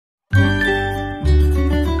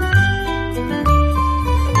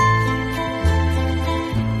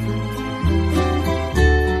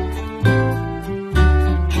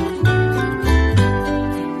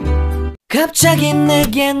갑자기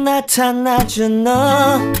내게 나타나준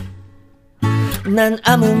너, 난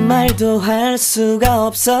아무 말도 할 수가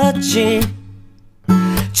없었지.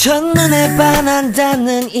 첫눈에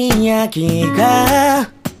반한다는 이야기가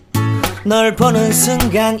널 보는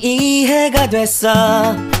순간 이해가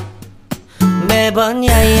됐어. 매번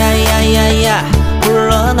야야야야야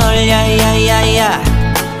불러 널 야야야야,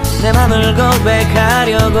 내 맘을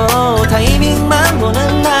고백하려고 타이밍만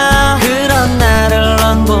보는 나. 그런 나를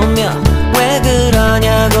넌 보며 왜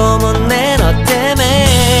그러냐고 묻네. 너 때문에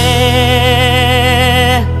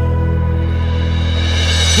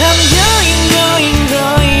I'm going going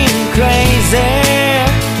going crazy.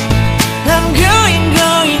 I'm going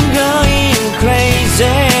going going crazy.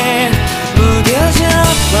 무뎌져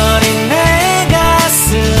버린 내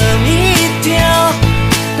가슴이 뛰어.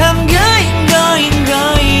 I'm going going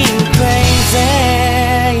going crazy,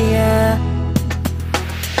 yeah.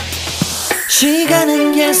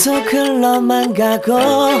 시간은 계속 흘러만 가고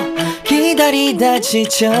기다리다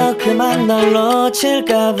지쳐 그만 널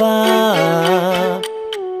놓칠까봐.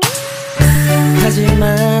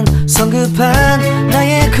 하지만 성급한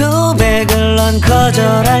나의 고백을 넌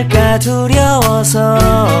거절할까 두려워서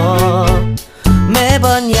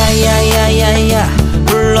매번 야야야야야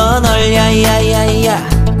불러 널 야야야야.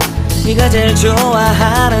 네가 제일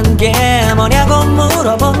좋아하는 게 뭐냐고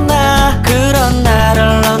물어본 나. 그런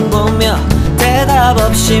나를 넌 보며 대답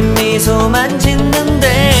없이 미소만 짓는데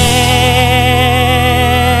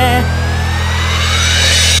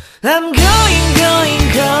I'm going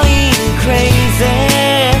going going crazy.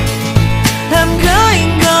 I'm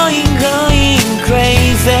going going going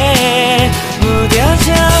crazy.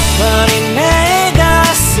 무뎌져 버린 내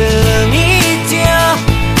가슴이 뛰어.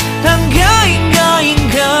 I'm going going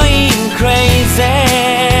going crazy,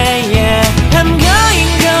 yeah. I'm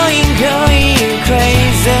going going going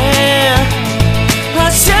crazy.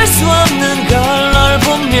 어쩔 수 없는 걸 널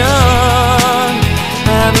보면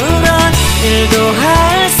아무런 일도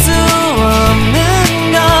할 수 없는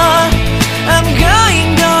걸. I'm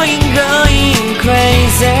going going going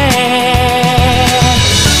crazy.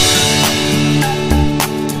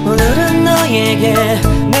 오늘은 너에게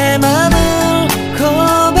내 맘을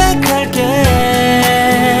고백할게.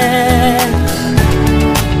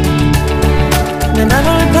 내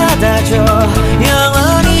맘을 받아줘.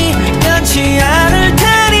 영원히 변치 않을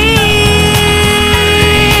테니.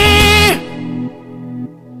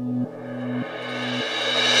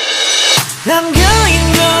 I'm going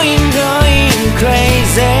going going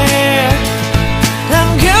crazy.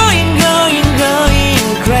 I'm going going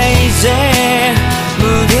going crazy.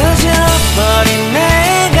 무뎌져 버린 내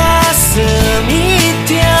가슴이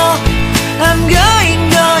뛰어. I'm going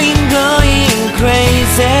going going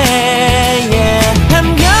crazy, yeah. I'm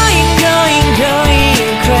going going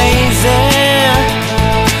going crazy.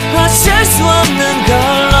 어쩔 수 없는 걸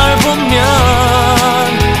널 보면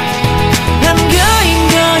I'm going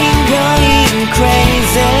going going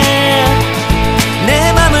crazy.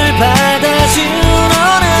 내 맘을 받아준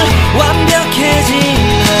오늘 완벽해진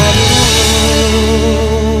하루.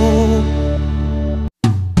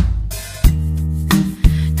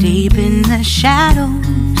 Deep in the shadows,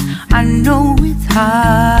 I know it's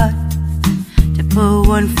hard to put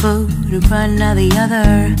one foot in front of the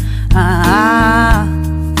other.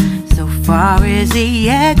 So far is the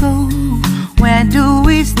echo, where do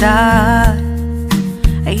we start?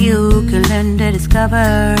 You can learn to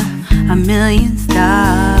discover a million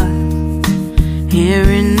stars. Here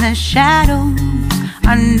in the shadows,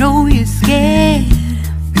 I know you're scared.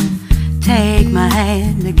 Take my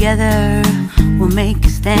hand, together we'll make a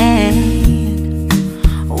stand.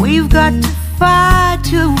 We've got to fight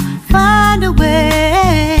to find a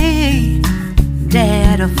way.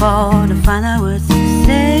 Dare to fall to find out what to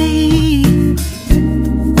say.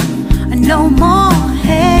 No more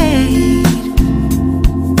hate.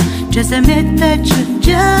 Just admit that you're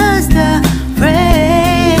just afraid.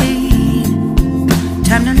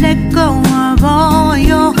 Time to let go of all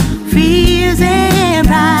your fears and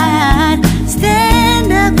pride.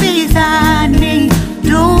 Stand up beside me,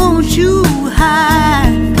 don't you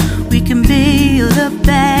hide. We can build a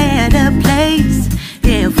better place.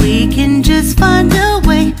 If we can just find a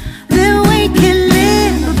way, then we can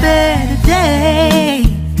live a better day.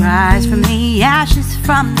 Rise from the ashes,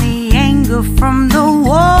 from the anger, from the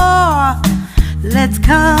war. Let's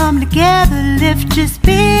come together, lift your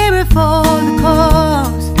spirit for the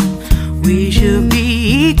cause. We should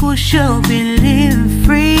be equal, should be living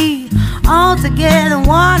free. All together,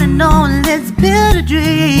 one and all, let's build a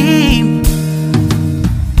dream.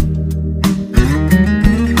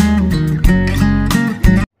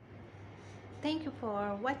 Thank you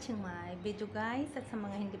for watching my video guys. At sa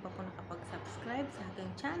mga hindi pa po nakapag-subscribe sa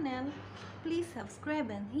aking channel, please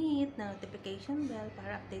subscribe and hit the notification bell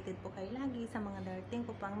para updated po kayo lagi sa mga darating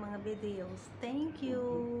ko pang mga videos. Thank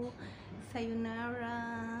you!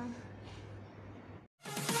 Sayonara!